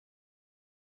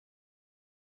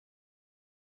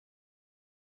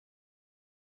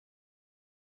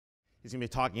He's going to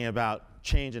be talking about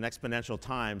change in exponential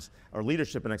times, or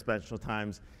leadership in exponential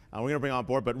times. We're going to bring on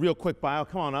board, but real quick bio.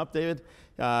 Come on up, David.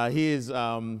 He is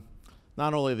not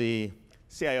only the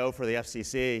CIO for the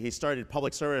FCC, he started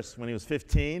public service when he was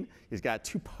 15. He's got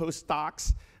 2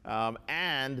 postdocs,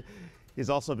 and he's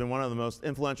also been one of the most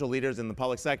influential leaders in the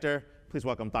public sector. Please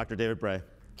welcome Dr. David Bray.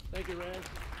 Thank you, Ray.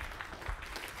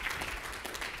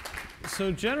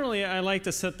 So generally, I like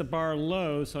to set the bar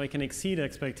low so I can exceed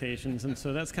expectations, and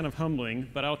so that's kind of humbling,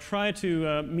 but I'll try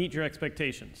to meet your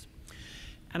expectations.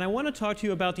 And I want to talk to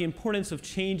you about the importance of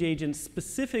change agents,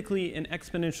 specifically in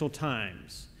exponential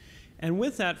times. And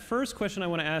with that, first question I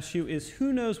want to ask you is,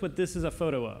 who knows what this is a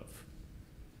photo of?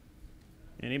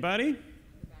 Anybody?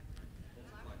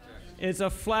 It's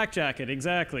a flak jacket,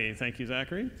 exactly. Thank you,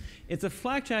 Zachary. It's a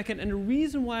flak jacket, and the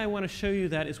reason why I want to show you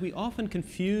that is we often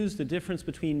confuse the difference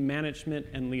between management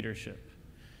and leadership.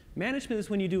 Management is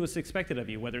when you do what's expected of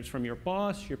you, whether it's from your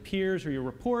boss, your peers, or your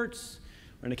reports,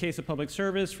 or in the case of public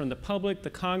service, from the public,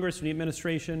 the Congress, or the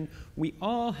administration. We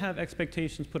all have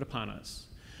expectations put upon us.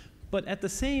 But at the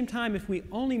same time, if we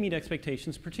only meet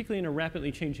expectations, particularly in a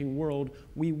rapidly changing world,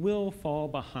 we will fall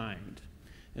behind.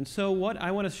 And so what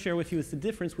I want to share with you is the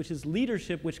difference, which is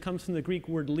leadership, which comes from the Greek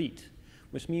word leet,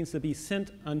 which means to be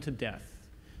sent unto death.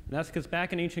 And that's because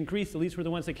back in ancient Greece, the leets were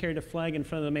the ones that carried a flag in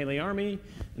front of the melee army,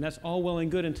 and that's all well and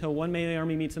good until one melee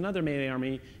army meets another melee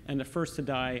army, and the first to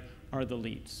die are the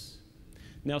leets.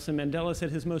 Nelson Mandela said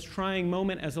his most trying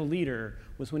moment as a leader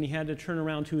was when he had to turn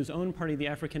around to his own party, the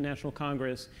African National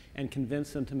Congress, and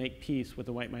convince them to make peace with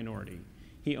the white minority.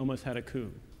 He almost had a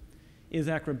coup.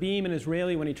 Isaac Rabin, an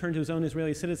Israeli, when he turned to his own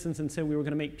Israeli citizens and said we were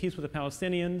going to make peace with the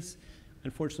Palestinians,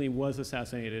 unfortunately was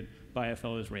assassinated by a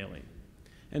fellow Israeli.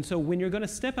 And so when you're going to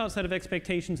step outside of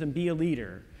expectations and be a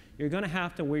leader, you're going to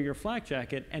have to wear your flak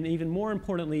jacket, and even more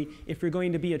importantly, if you're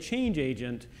going to be a change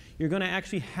agent, you're going to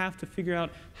actually have to figure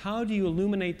out how do you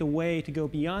illuminate the way to go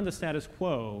beyond the status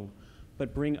quo,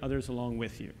 but bring others along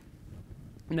with you.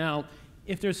 Now,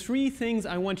 if there's 3 things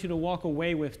I want you to walk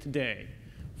away with today,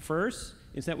 first,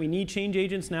 is that we need change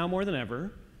agents now more than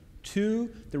ever. 2,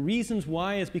 the reasons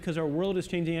why is because our world is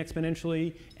changing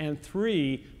exponentially. And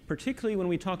 3, particularly when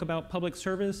we talk about public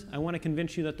service, I want to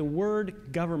convince you that the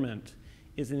word government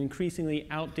is an increasingly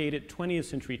outdated 20th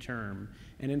century term.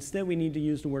 And instead, we need to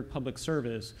use the word public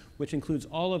service, which includes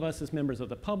all of us as members of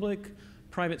the public,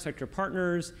 private sector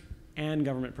partners, and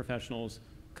government professionals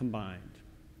combined.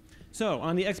 So,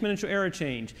 on the exponential era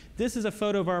change, this is a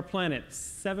photo of our planet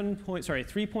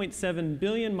 3.7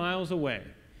 billion miles away.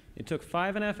 It took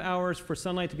 5.5 hours for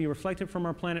sunlight to be reflected from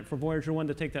our planet for Voyager 1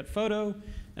 to take that photo,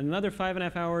 and another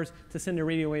 5.5 hours to send the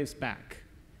radio waves back.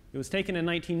 It was taken in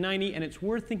 1990, and it's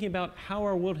worth thinking about how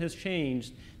our world has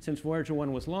changed since Voyager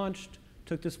 1 was launched,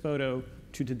 took this photo,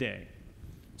 to today.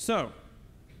 So,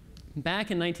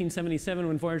 back in 1977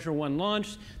 when Voyager 1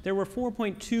 launched, there were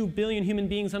 4.2 billion human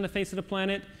beings on the face of the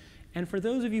planet. And for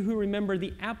those of you who remember,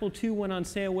 the Apple II went on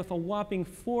sale with a whopping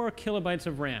 4 kilobytes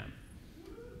of RAM.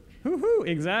 Woohoo,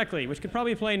 exactly, which could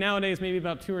probably play nowadays maybe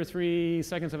about 2 or 3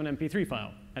 seconds of an MP3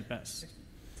 file at best.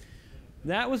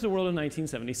 That was the world of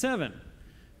 1977.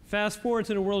 Fast forward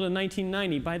to the world of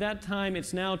 1990. By that time,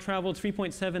 it's now traveled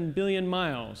 3.7 billion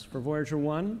miles for Voyager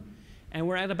 1, and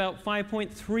we're at about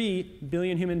 5.3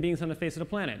 billion human beings on the face of the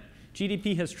planet.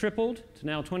 GDP has tripled to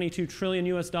now 22 trillion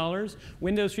US dollars.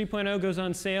 Windows 3.0 goes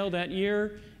on sale that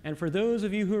year. And for those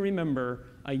of you who remember,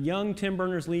 a young Tim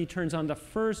Berners-Lee turns on the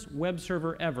first web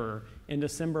server ever in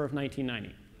December of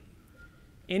 1990.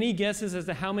 Any guesses as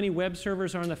to how many web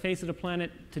servers are on the face of the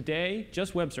planet today?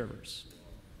 Just web servers.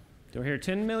 Do I hear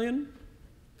 10 million?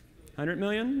 100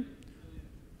 million?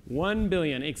 1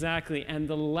 billion, exactly. And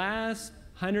the last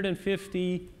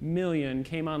 150 million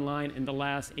came online in the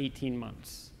last 18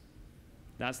 months.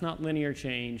 That's not linear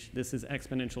change. This is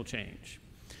exponential change.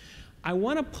 I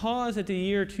want to pause at the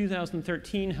year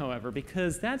 2013, however,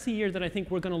 because that's a year that I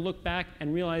think we're going to look back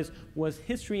and realize was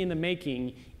history in the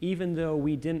making, even though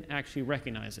we didn't actually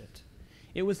recognize it.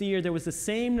 It was the year there was the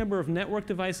same number of network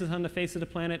devices on the face of the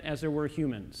planet as there were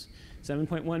humans.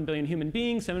 7.1 billion human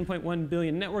beings, 7.1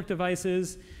 billion network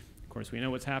devices. Of course, we know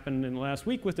what's happened in the last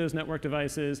week with those network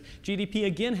devices. GDP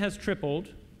again has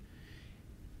tripled.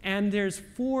 And there's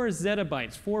 4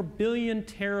 zettabytes, 4 billion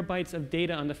terabytes of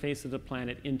data on the face of the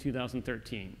planet in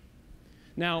 2013.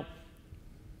 Now,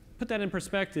 put that in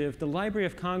perspective, the Library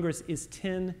of Congress is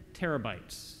 10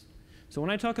 terabytes. So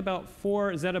when I talk about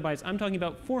 4 zettabytes, I'm talking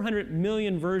about 400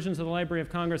 million versions of the Library of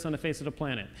Congress on the face of the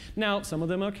planet. Now, some of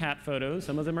them are cat photos,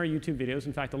 some of them are YouTube videos.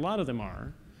 In fact, a lot of them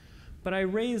are. But I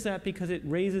raise that because it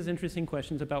raises interesting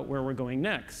questions about where we're going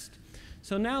next.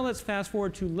 So now let's fast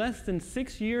forward to less than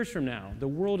 6 years from now, the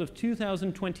world of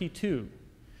 2022.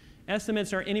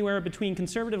 Estimates are anywhere between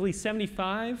conservatively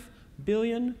 75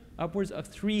 billion, upwards of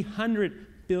 300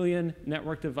 billion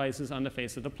network devices on the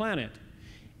face of the planet.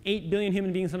 8 billion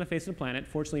human beings on the face of the planet.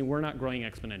 Fortunately, we're not growing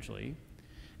exponentially.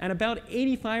 And about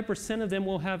 85% of them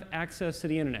will have access to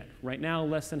the internet. Right now,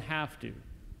 less than half do.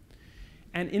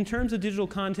 And in terms of digital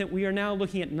content, we are now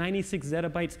looking at 96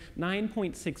 zettabytes,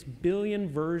 9.6 billion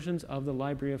versions of the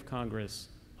Library of Congress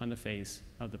on the face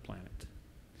of the planet.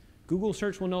 Google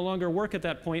search will no longer work at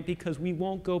that point because we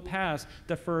won't go past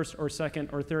the first or second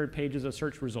or third pages of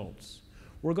search results.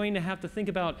 We're going to have to think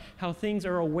about how things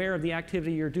are aware of the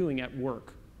activity you're doing at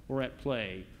work or at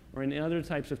play or in other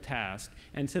types of tasks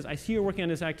and says, I see you're working on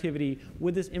this activity.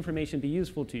 Would this information be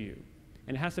useful to you?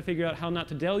 And it has to figure out how not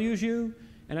to deluge you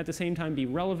and at the same time be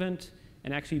relevant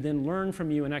and actually then learn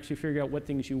from you and actually figure out what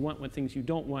things you want, what things you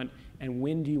don't want, and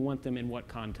when do you want them in what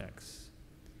context.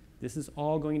 This is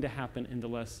all going to happen in the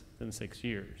less than 6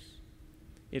 years.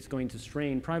 It's going to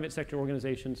strain private sector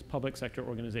organizations, public sector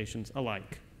organizations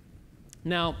alike.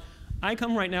 Now, I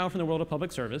come right now from the world of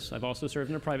public service. I've also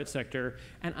served in the private sector,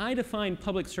 and I define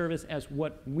public service as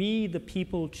what we, the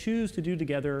people, choose to do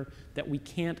together that we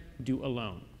can't do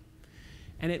alone.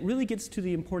 And it really gets to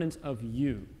the importance of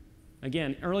you.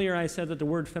 Again, earlier I said that the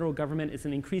word federal government is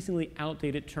an increasingly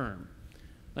outdated term.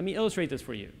 Let me illustrate this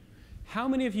for you. How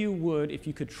many of you would, if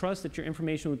you could trust that your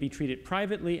information would be treated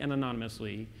privately and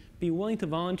anonymously, be willing to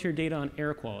volunteer data on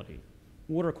air quality,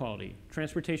 water quality,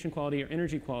 transportation quality, or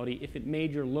energy quality if it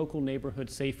made your local neighborhood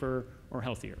safer or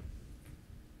healthier?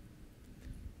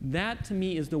 That, to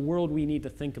me, is the world we need to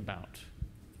think about.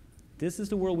 This is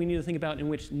the world we need to think about in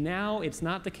which now it's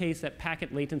not the case that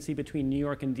packet latency between New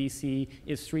York and DC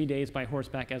is 3 days by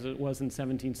horseback as it was in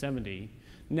 1770.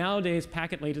 Nowadays,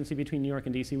 packet latency between New York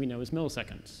and DC we know is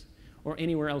milliseconds, or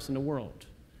anywhere else in the world.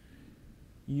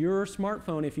 Your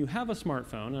smartphone, if you have a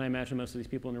smartphone, and I imagine most of these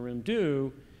people in the room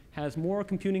do, has more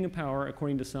computing power,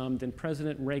 according to some, than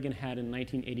President Reagan had in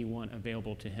 1981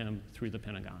 available to him through the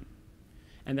Pentagon.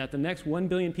 And that the next 1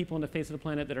 billion people on the face of the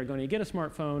planet that are going to get a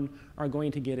smartphone are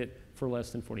going to get it for less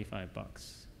than 45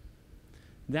 bucks.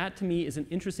 That, to me, is an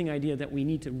interesting idea that we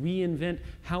need to reinvent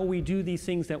how we do these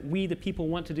things that we, the people,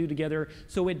 want to do together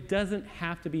so it doesn't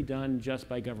have to be done just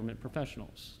by government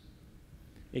professionals.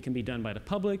 It can be done by the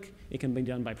public, it can be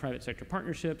done by private sector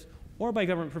partnerships, or by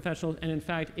government professionals, and in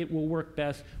fact, it will work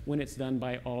best when it's done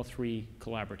by all three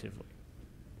collaboratively.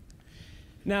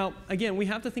 Now, again, we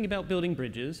have to think about building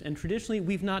bridges, and traditionally,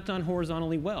 we've not done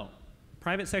horizontally well.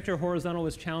 Private sector horizontal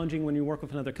is challenging when you work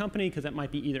with another company because that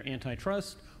might be either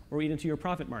antitrust or eat into your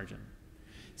profit margin.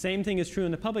 Same thing is true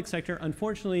in the public sector.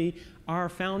 Unfortunately, our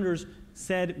founders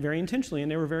said very intentionally,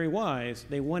 and they were very wise,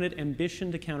 they wanted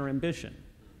ambition to counter ambition.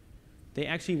 They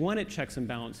actually wanted checks and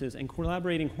balances, and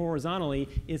collaborating horizontally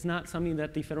is not something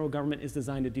that the federal government is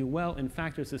designed to do well. In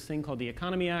fact, there's this thing called the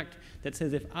Economy Act that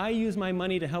says if I use my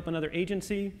money to help another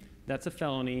agency, that's a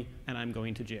felony, and I'm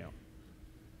going to jail.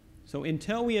 So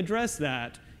until we address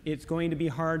that, it's going to be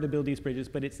hard to build these bridges,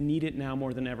 but it's needed now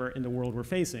more than ever in the world we're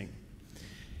facing.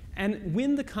 And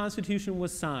when the Constitution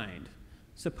was signed,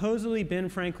 supposedly Ben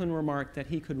Franklin remarked that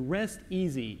he could rest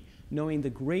easy knowing the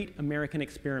great American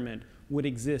experiment would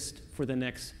exist for the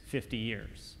next 50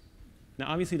 years. Now,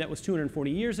 obviously, that was 240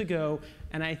 years ago,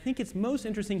 and I think it's most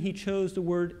interesting he chose the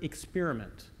word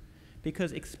experiment,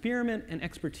 because experiment and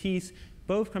expertise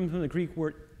both come from the Greek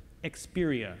word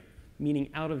experia, meaning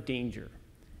out of danger,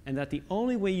 and that the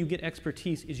only way you get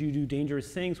expertise is you do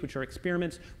dangerous things, which are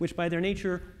experiments, which by their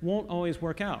nature won't always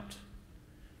work out.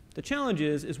 The challenge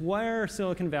is where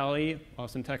Silicon Valley,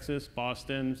 Austin, Texas,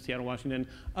 Boston, Seattle, Washington,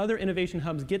 other innovation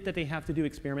hubs get that they have to do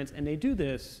experiments, and they do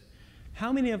this.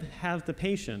 How many have the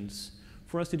patience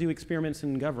for us to do experiments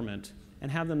in government and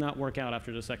have them not work out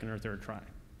after the second or third try?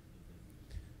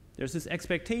 There's this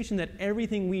expectation that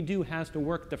everything we do has to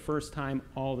work the first time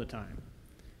all the time.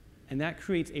 And that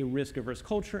creates a risk-averse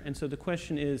culture, and so the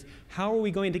question is, how are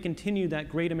we going to continue that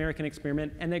great American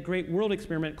experiment and that great world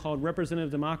experiment called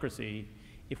representative democracy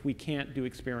if we can't do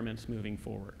experiments moving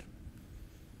forward?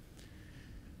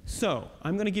 So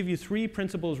I'm going to give you 3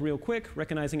 principles real quick,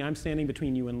 recognizing I'm standing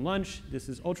between you and lunch. This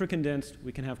is ultra condensed.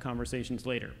 We can have conversations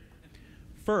later.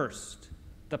 First,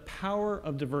 the power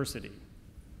of diversity.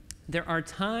 There are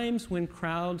times when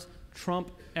crowds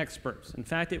trump experts. In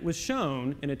fact, it was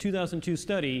shown in a 2002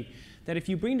 study that if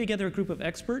you bring together a group of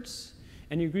experts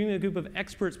and you bring a group of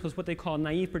experts plus what they call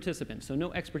naive participants, so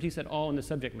no expertise at all in the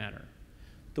subject matter,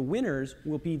 the winners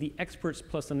will be the experts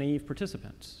plus the naive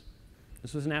participants.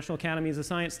 This was a National Academies of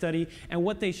Science study, and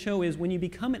what they show is when you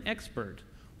become an expert,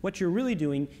 What you're really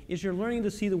doing is you're learning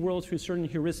to see the world through certain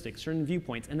heuristics, certain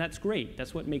viewpoints, and that's great.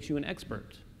 That's what makes you an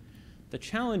expert. The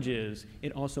challenge is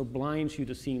it also blinds you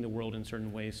to seeing the world in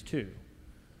certain ways too.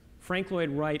 Frank Lloyd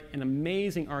Wright, an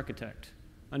amazing architect,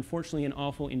 unfortunately an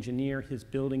awful engineer. His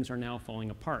buildings are now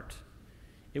falling apart.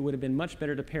 It would have been much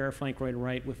better to pair Frank Lloyd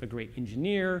Wright with a great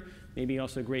engineer, maybe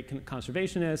also a great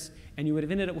conservationist, and you would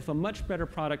have ended up with a much better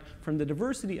product from the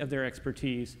diversity of their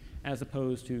expertise as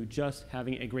opposed to just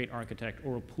having a great architect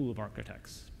or a pool of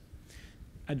architects.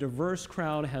 A diverse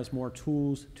crowd has more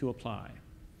tools to apply.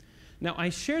 Now, I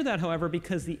share that, however,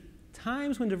 because the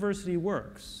times when diversity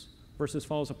works versus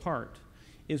falls apart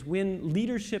is when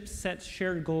leadership sets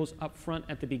shared goals up front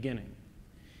at the beginning.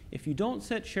 If you don't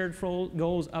set shared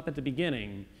goals up at the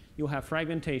beginning, you'll have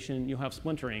fragmentation, you'll have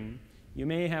splintering, you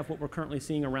may have what we're currently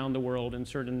seeing around the world in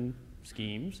certain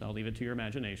schemes, I'll leave it to your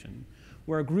imagination,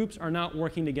 where groups are not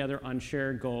working together on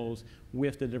shared goals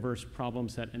with the diverse problem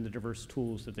set and the diverse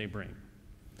tools that they bring.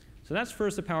 So that's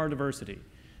first, the power of diversity.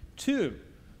 Two,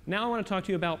 now I want to talk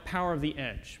to you about power of the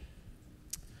edge.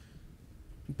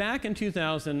 Back in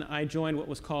 2000, I joined what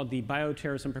was called the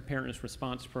Bioterrorism Preparedness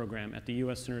Response Program at the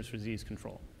US Centers for Disease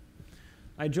Control.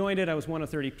 I joined it, I was one of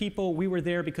 30 people. We were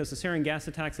there because the sarin gas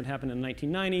attacks had happened in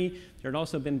 1990. There had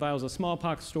also been vials of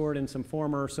smallpox stored in some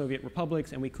former Soviet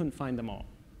republics, and we couldn't find them all.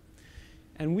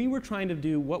 And we were trying to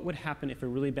do what would happen if a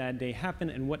really bad day happened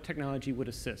and what technology would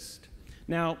assist.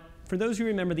 Now, for those who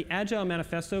remember, the Agile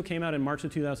Manifesto came out in March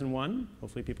of 2001.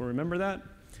 Hopefully people remember that.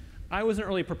 I was an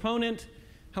early proponent.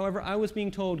 However, I was being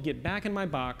told, get back in my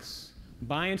box,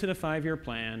 buy into the 5-year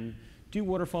plan, do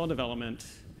waterfall development.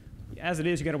 As it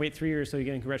is, you've got to wait 3 years so you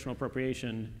get a congressional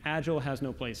appropriation. Agile has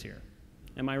no place here.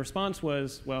 And my response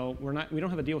was, well, we don't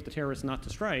have a deal with the terrorists not to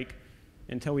strike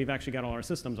until we've actually got all our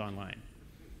systems online.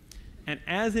 And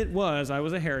as it was, I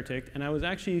was a heretic, and I was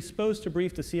actually supposed to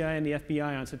brief the CIA and the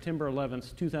FBI on September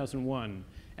 11th, 2001,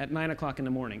 at 9 o'clock in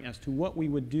the morning as to what we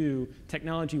would do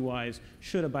technology-wise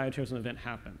should a bioterrorism event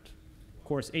happen. Of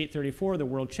course, 8:34, the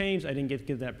world changed. I didn't get to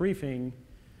give that briefing.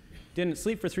 Didn't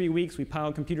sleep for 3 weeks. We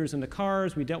piled computers into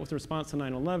cars. We dealt with the response to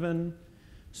 9/11.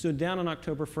 Stood down on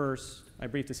October 1st. I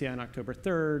briefed the CIA on October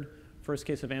 3rd. First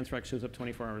case of anthrax shows up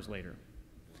 24 hours later.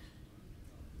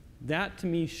 That, to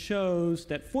me, shows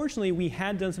that, fortunately, we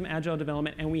had done some agile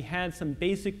development, and we had some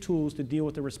basic tools to deal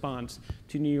with the response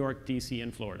to New York, DC,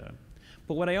 and Florida.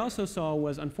 But what I also saw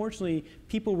was, unfortunately,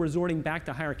 people resorting back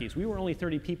to hierarchies. We were only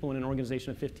 30 people in an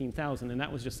organization of 15,000, and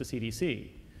that was just the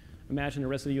CDC. Imagine the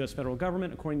rest of the US federal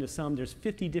government. According to some, there's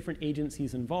 50 different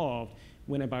agencies involved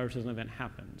when a bioterrorism event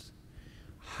happens.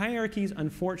 Hierarchies,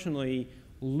 unfortunately,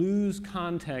 lose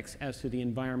context as to the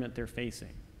environment they're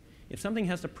facing. If something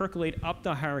has to percolate up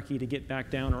the hierarchy to get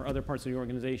back down or other parts of the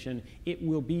organization, it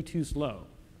will be too slow.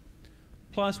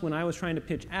 Plus, when I was trying to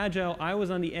pitch Agile, I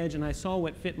was on the edge and I saw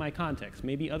what fit my context.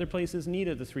 Maybe other places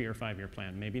needed the 3 or 5-year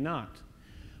plan, maybe not.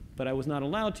 But I was not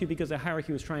allowed to because the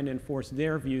hierarchy was trying to enforce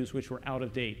their views, which were out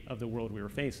of date of the world we were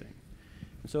facing.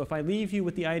 So if I leave you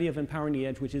with the idea of empowering the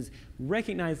edge, which is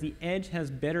recognize the edge has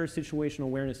better situational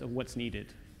awareness of what's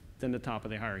needed than the top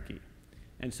of the hierarchy.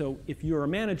 And so if you're a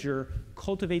manager,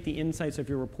 cultivate the insights of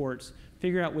your reports,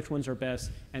 figure out which ones are best,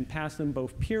 and pass them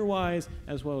both peer-wise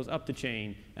as well as up the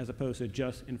chain, as opposed to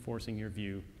just enforcing your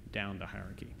view down the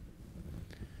hierarchy.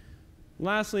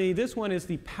 Lastly, this one is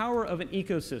the power of an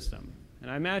ecosystem.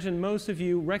 And I imagine most of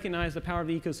you recognize the power of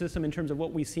the ecosystem in terms of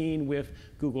what we've seen with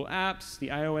Google Apps, the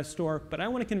iOS store, but I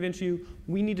want to convince you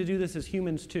we need to do this as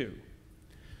humans too.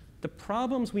 The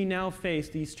problems we now face,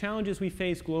 these challenges we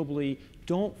face globally,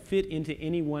 don't fit into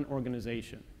any one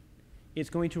organization. It's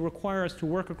going to require us to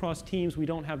work across teams we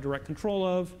don't have direct control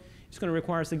of. It's going to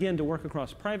require us, again, to work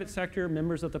across private sector,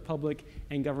 members of the public,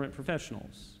 and government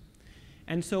professionals.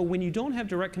 And so when you don't have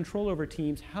direct control over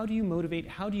teams, how do you motivate,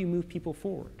 how do you move people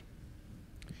forward?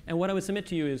 And what I would submit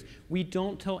to you is we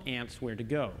don't tell ants where to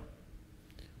go.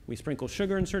 We sprinkle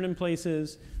sugar in certain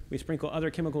places. We sprinkle other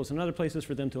chemicals in other places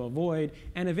for them to avoid.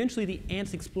 And eventually, the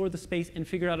ants explore the space and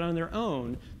figure out on their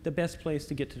own the best place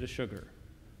to get to the sugar.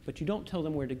 But you don't tell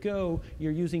them where to go.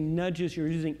 You're using nudges. You're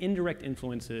using indirect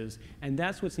influences. And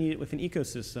that's what's needed with an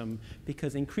ecosystem,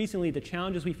 because increasingly, the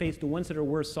challenges we face, the ones that are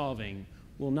worth solving,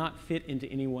 will not fit into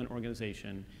any one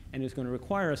organization. And it's going to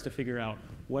require us to figure out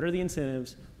what are the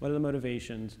incentives, what are the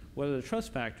motivations, what are the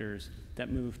trust factors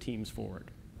that move teams forward.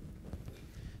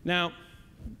 Now,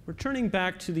 returning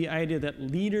back to the idea that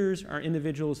leaders are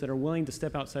individuals that are willing to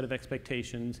step outside of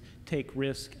expectations, take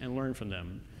risk, and learn from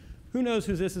them. Who knows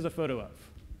who this is a photo of?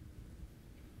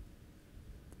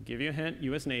 I'll give you a hint,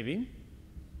 US Navy.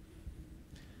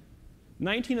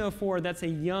 1904, that's a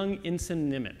young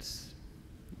Ensign Nimitz.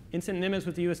 Ensign Nimitz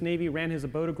with the U.S. Navy ran his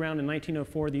abode aground in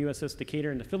 1904, the USS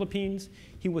Decatur in the Philippines.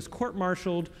 He was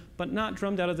court-martialed, but not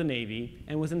drummed out of the Navy,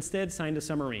 and was instead signed to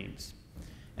submarines.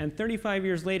 And 35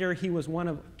 years later, he was one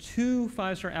of 2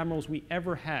 5-star admirals we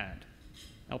ever had.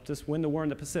 Helped us win the war in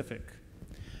the Pacific.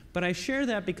 But I share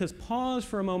that because pause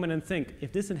for a moment and think,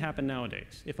 if this had happened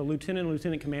nowadays, if a lieutenant or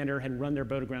lieutenant commander had run their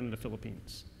boat aground in the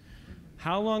Philippines,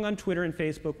 how long on Twitter and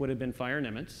Facebook would have been fire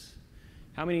Nimitz?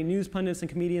 How many news pundits and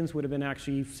comedians would have been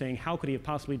actually saying, how could he have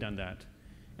possibly done that?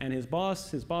 And his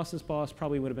boss's boss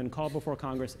probably would have been called before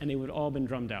Congress, and they would have all been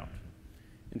drummed out.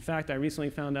 In fact, I recently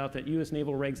found out that US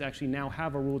naval regs actually now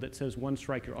have a rule that says 1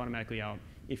 strike, you're automatically out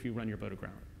if you run your boat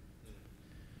aground.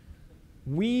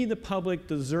 We, the public,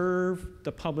 deserve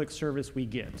the public service we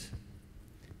get.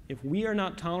 If we are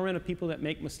not tolerant of people that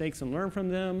make mistakes and learn from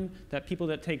them, that people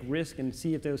that take risk and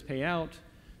see if those pay out,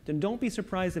 then don't be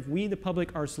surprised if we, the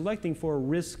public, are selecting for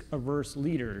risk-averse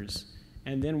leaders,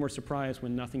 and then we're surprised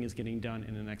when nothing is getting done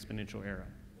in an exponential era.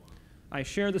 I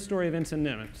share the story of Ensign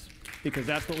Nimitz because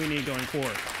that's what we need going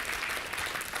forward.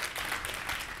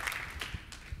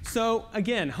 So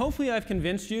again, hopefully I've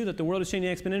convinced you that the world is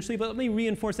changing exponentially, but let me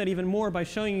reinforce that even more by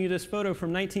showing you this photo from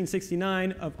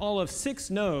 1969 of all of 6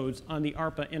 nodes on the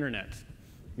ARPA internet.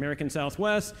 American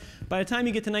Southwest. By the time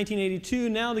you get to 1982,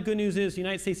 now the good news is the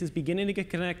United States is beginning to get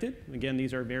connected. Again,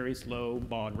 these are very slow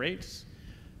baud rates.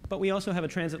 But we also have a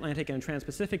transatlantic and a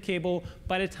trans-Pacific cable.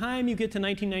 By the time you get to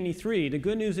 1993, the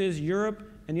good news is Europe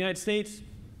and the United States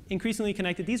increasingly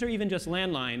connected. These are even just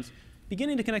landlines,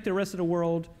 beginning to connect to the rest of the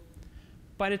world.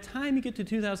 By the time you get to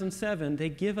 2007, they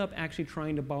give up actually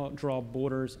trying to draw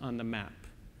borders on the map.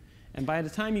 And by the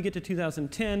time you get to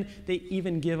 2010, they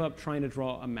even give up trying to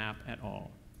draw a map at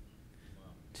all.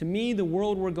 Wow. To me, the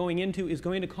world we're going into is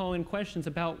going to call in questions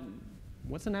about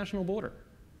what's a national border?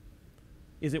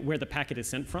 Is it where the packet is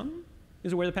sent from?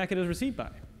 Is it where the packet is received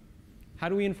by? How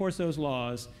do we enforce those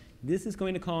laws? This is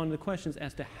going to call into questions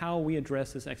as to how we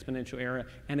address this exponential era.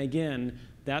 And again,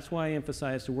 that's why I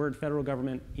emphasize the word federal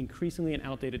government, increasingly an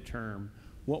outdated term.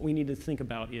 What we need to think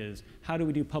about is how do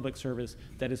we do public service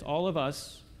that is all of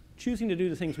us choosing to do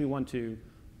the things we want to,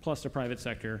 plus the private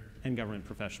sector and government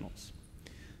professionals.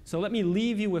 So let me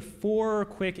leave you with 4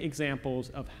 quick examples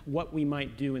of what we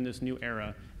might do in this new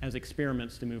era as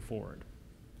experiments to move forward.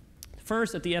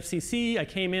 First, at the FCC, I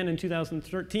came in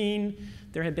 2013.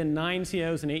 There had been 9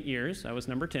 CIOs in 8 years. I was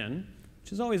number 10,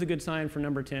 which is always a good sign for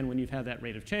number 10 when you've had that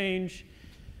rate of change.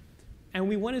 And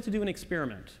we wanted to do an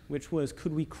experiment, which was,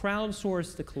 could we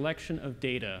crowdsource the collection of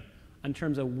data in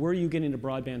terms of were you getting the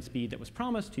broadband speed that was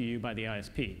promised to you by the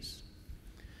ISPs?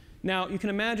 Now, you can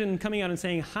imagine coming out and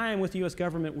saying, hi, I'm with the US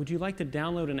government. Would you like to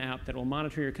download an app that will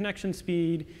monitor your connection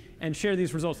speed and share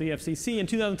these results to the FCC? In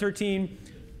 2013,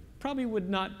 probably would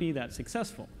not be that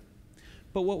successful.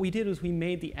 But what we did was we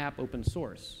made the app open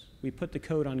source. We put the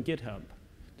code on GitHub.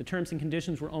 The terms and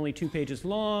conditions were only 2 pages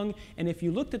long, and if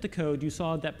you looked at the code, you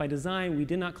saw that by design, we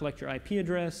did not collect your IP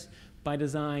address. By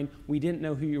design, we didn't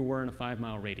know who you were in a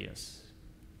 5-mile radius.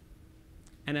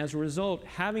 And as a result,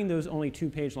 having those only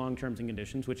 2-page long terms and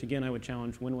conditions, which again, I would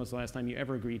challenge, when was the last time you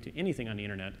ever agreed to anything on the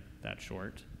internet that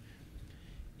short?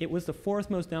 It was the 4th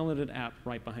most downloaded app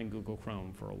right behind Google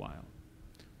Chrome for a while.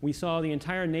 We saw the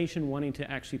entire nation wanting to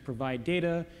actually provide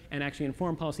data and actually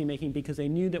inform policymaking because they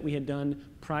knew that we had done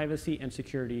privacy and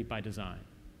security by design.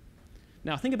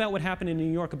 Now think about what happened in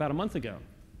New York about a month ago.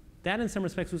 That in some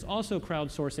respects was also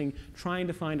crowdsourcing, trying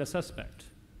to find a suspect.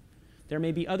 There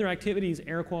may be other activities,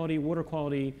 air quality, water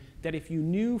quality, that if you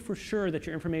knew for sure that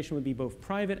your information would be both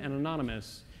private and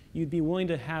anonymous, you'd be willing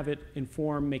to have it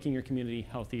inform making your community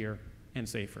healthier and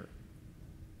safer.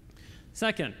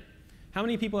 Second, how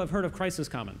many people have heard of Crisis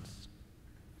Commons?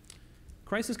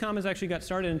 Crisis Commons actually got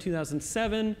started in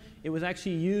 2007. It was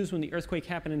actually used when the earthquake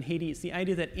happened in Haiti. It's the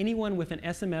idea that anyone with an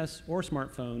SMS or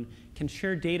smartphone can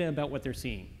share data about what they're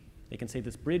seeing. They can say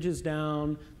this bridge is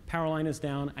down, power line is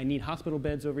down, I need hospital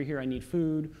beds over here, I need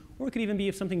food. Or it could even be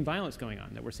if something violent is going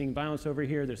on, that we're seeing violence over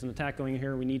here, there's an attack going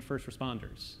here, we need first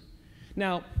responders.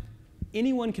 Now,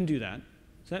 anyone can do that.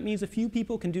 So that means a few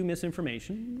people can do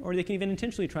misinformation, or they can even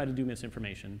intentionally try to do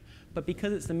misinformation. But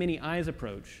because it's the many eyes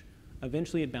approach,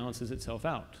 eventually it balances itself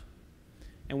out.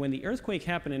 And when the earthquake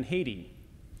happened in Haiti,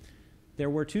 there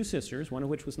were 2 sisters, one of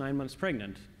which was 9 months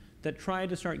pregnant, that tried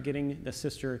to start getting the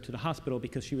sister to the hospital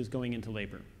because she was going into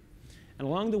labor. And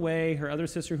along the way, her other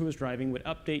sister who was driving would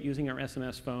update using our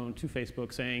SMS phone to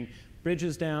Facebook saying, bridge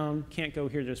is down, can't go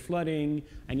here, there's flooding,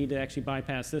 I need to actually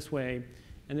bypass this way.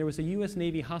 And there was a US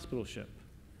Navy hospital ship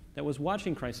that was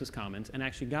watching Crisis Commons and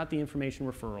actually got the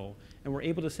information referral and were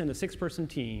able to send a 6-person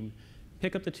team,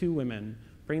 pick up the 2 women,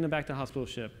 bring them back to the hospital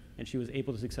ship, and she was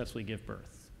able to successfully give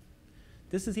birth.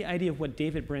 This is the idea of what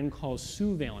David Brin calls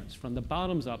surveillance, from the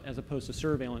bottoms up as opposed to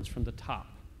surveillance from the top.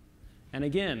 And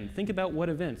again, think about what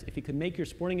events. If you could make your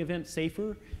sporting event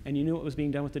safer and you knew what was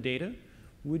being done with the data,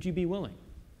 would you be willing?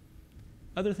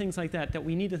 Other things like that that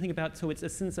we need to think about, so it's a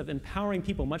sense of empowering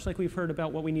people, much like we've heard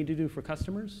about what we need to do for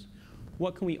customers.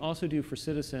 What can we also do for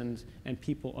citizens and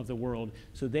people of the world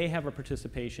so they have a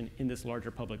participation in this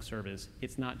larger public service?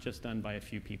 It's not just done by a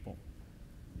few people.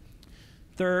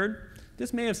 Third,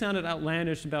 this may have sounded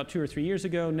outlandish about 2 or 3 years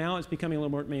ago. Now it's becoming a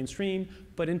little more mainstream.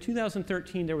 But in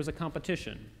 2013, there was a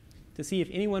competition to see if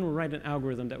anyone would write an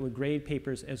algorithm that would grade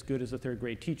papers as good as a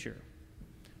third-grade teacher.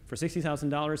 For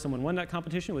 $60,000, someone won that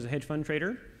competition. It was a hedge fund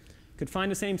trader. Could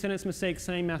find the same sentence mistakes,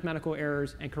 same mathematical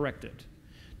errors, and correct it.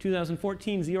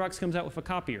 2014, Xerox comes out with a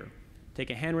copier. Take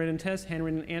a handwritten test,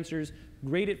 handwritten answers,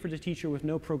 grade it for the teacher with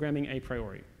no programming a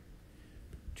priori.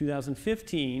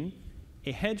 2015,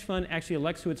 a hedge fund actually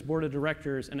elects to its board of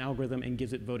directors an algorithm and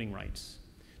gives it voting rights.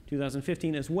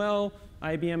 2015 as well,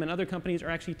 IBM and other companies are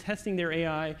actually testing their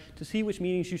AI to see which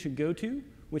meetings you should go to,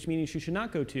 which meetings you should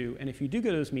not go to, and if you do go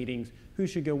to those meetings, who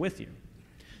should go with you.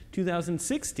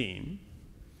 2016,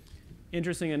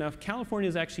 interesting enough, California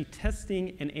is actually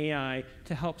testing an AI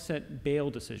to help set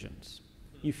bail decisions.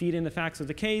 You feed in the facts of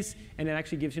the case, and it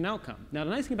actually gives you an outcome. Now,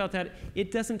 the nice thing about that,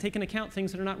 it doesn't take into account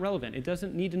things that are not relevant. It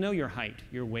doesn't need to know your height,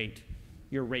 your weight,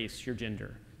 your race, your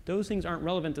gender. Those things aren't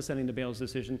relevant to setting the bail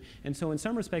decision, and so in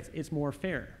some respects, it's more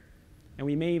fair. And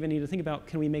we may even need to think about,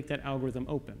 can we make that algorithm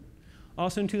open?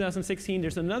 Also in 2016,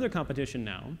 there's another competition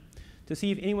now to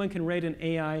see if anyone can write an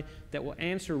AI that will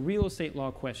answer real estate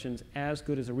law questions as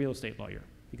good as a real estate lawyer,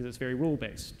 because it's very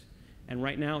rule-based. And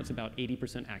right now, it's about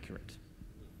 80% accurate.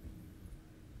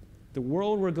 The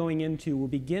world we're going into will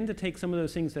begin to take some of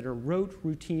those things that are rote,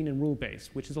 routine, and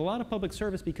rule-based, which is a lot of public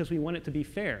service because we want it to be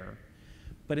fair.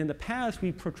 But in the past,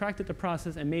 we protracted the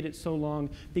process and made it so long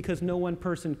because no one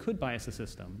person could bias the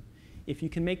system. If you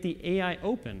can make the AI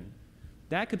open,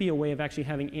 that could be a way of actually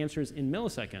having answers in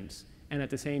milliseconds, and at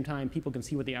the same time, people can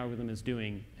see what the algorithm is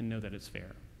doing and know that it's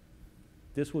fair.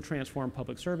 This will transform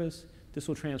public service. This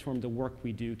will transform the work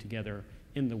we do together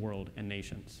in the world and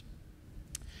nations.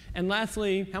 And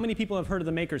lastly, how many people have heard of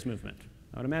the makers movement?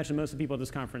 I would imagine most of the people at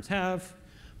this conference have.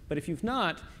 But if you've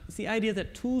not, it's the idea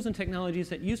that tools and technologies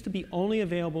that used to be only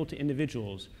available to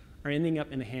individuals are ending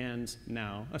up in the hands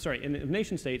now, in the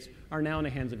nation states, are now in the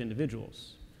hands of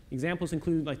individuals. Examples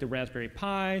include like the Raspberry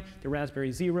Pi, the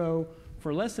Raspberry Zero.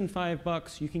 For less than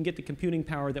 $5, you can get the computing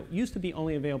power that used to be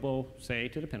only available, say,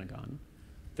 to the Pentagon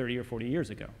 30 or 40 years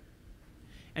ago.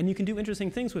 And you can do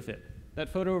interesting things with it. That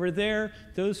photo over there,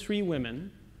 those 3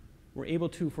 women were able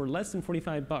to, for less than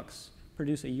 $45,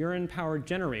 produce a urine-powered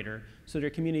generator so their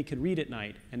community could read at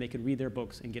night and they could read their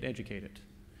books and get educated.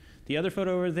 The other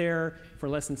photo over there, for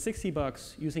less than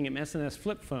 $60, using an SNS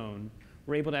flip phone,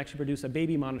 we're able to actually produce a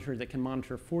baby monitor that can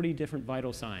monitor 40 different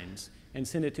vital signs and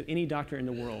send it to any doctor in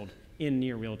the world in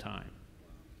near real time.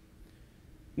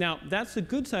 Now, that's the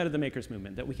good side of the makers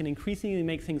movement, that we can increasingly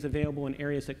make things available in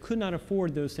areas that could not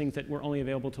afford those things that were only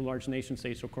available to large nation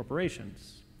states or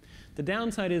corporations. The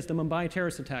downside is the Mumbai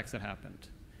terrorist attacks that happened.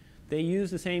 They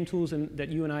use the same tools that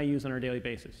you and I use on our daily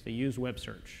basis. They use web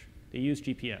search. They use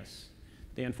GPS.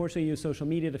 They unfortunately use social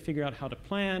media to figure out how to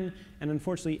plan and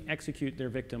unfortunately execute their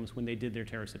victims when they did their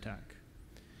terrorist attack.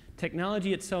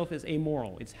 Technology itself is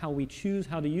amoral. It's how we choose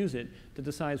how to use it that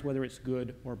decides whether it's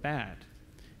good or bad.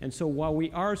 And so while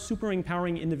we are super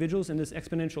empowering individuals in this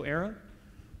exponential era,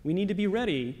 we need to be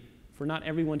ready for not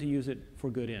everyone to use it for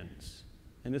good ends.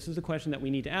 And this is the question that we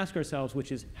need to ask ourselves,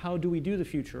 which is, how do we do the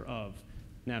future of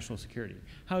national security?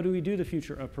 How do we do the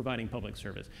future of providing public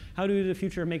service? How do we do the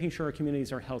future of making sure our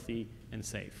communities are healthy and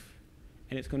safe?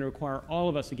 And it's going to require all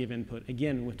of us to give input,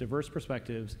 again, with diverse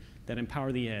perspectives that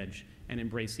empower the edge and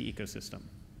embrace the ecosystem.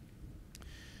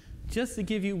 Just to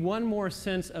give you one more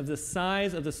sense of the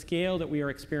size of the scale that we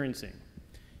are experiencing.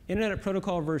 Internet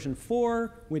Protocol version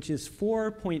 4, which is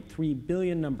 4.3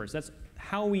 billion numbers. That's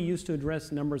how we used to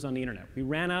address numbers on the internet. We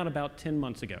ran out about 10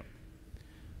 months ago.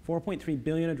 4.3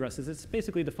 billion addresses. It's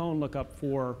basically the phone lookup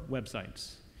for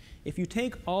websites. If you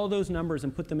take all those numbers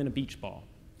and put them in a beach ball,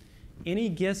 any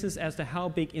guesses as to how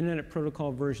big Internet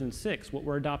Protocol version 6, what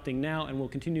we're adopting now and will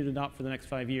continue to adopt for the next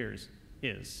 5 years,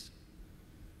 is?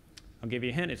 I'll give you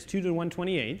a hint. It's 2 to the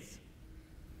 128th.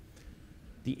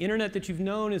 The internet that you've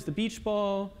known is the beach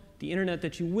ball. The internet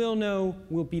that you will know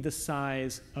will be the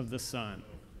size of the sun.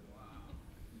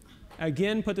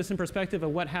 Again, put this in perspective of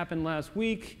what happened last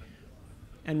week.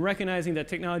 and recognizing that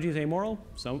technology is amoral.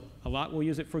 A lot will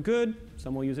use it for good,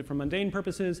 some will use it for mundane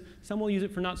purposes, some will use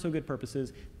it for not so good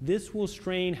purposes. This will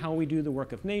strain how we do the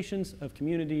work of nations, of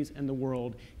communities, and the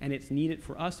world, and it's needed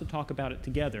for us to talk about it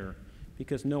together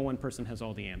because no one person has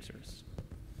all the answers.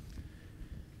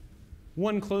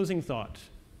 One closing thought.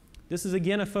 This is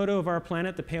again a photo of our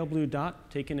planet, the pale blue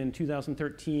dot, taken in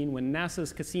 2013 when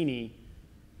NASA's Cassini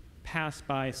passed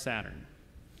by Saturn.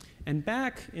 And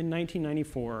back in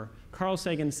 1994, Carl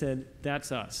Sagan said,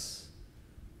 "That's us.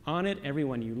 On it,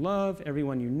 everyone you love,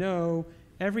 everyone you know,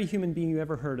 every human being you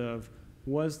ever heard of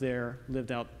was there,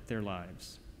 lived out their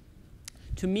lives."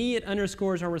 To me, it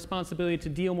underscores our responsibility to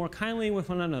deal more kindly with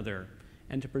one another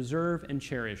and to preserve and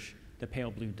cherish the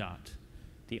pale blue dot,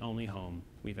 the only home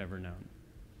we've ever known.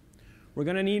 We're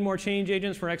going to need more change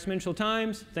agents for exponential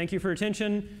times. Thank you for your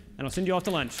attention, and I'll send you off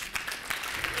to lunch.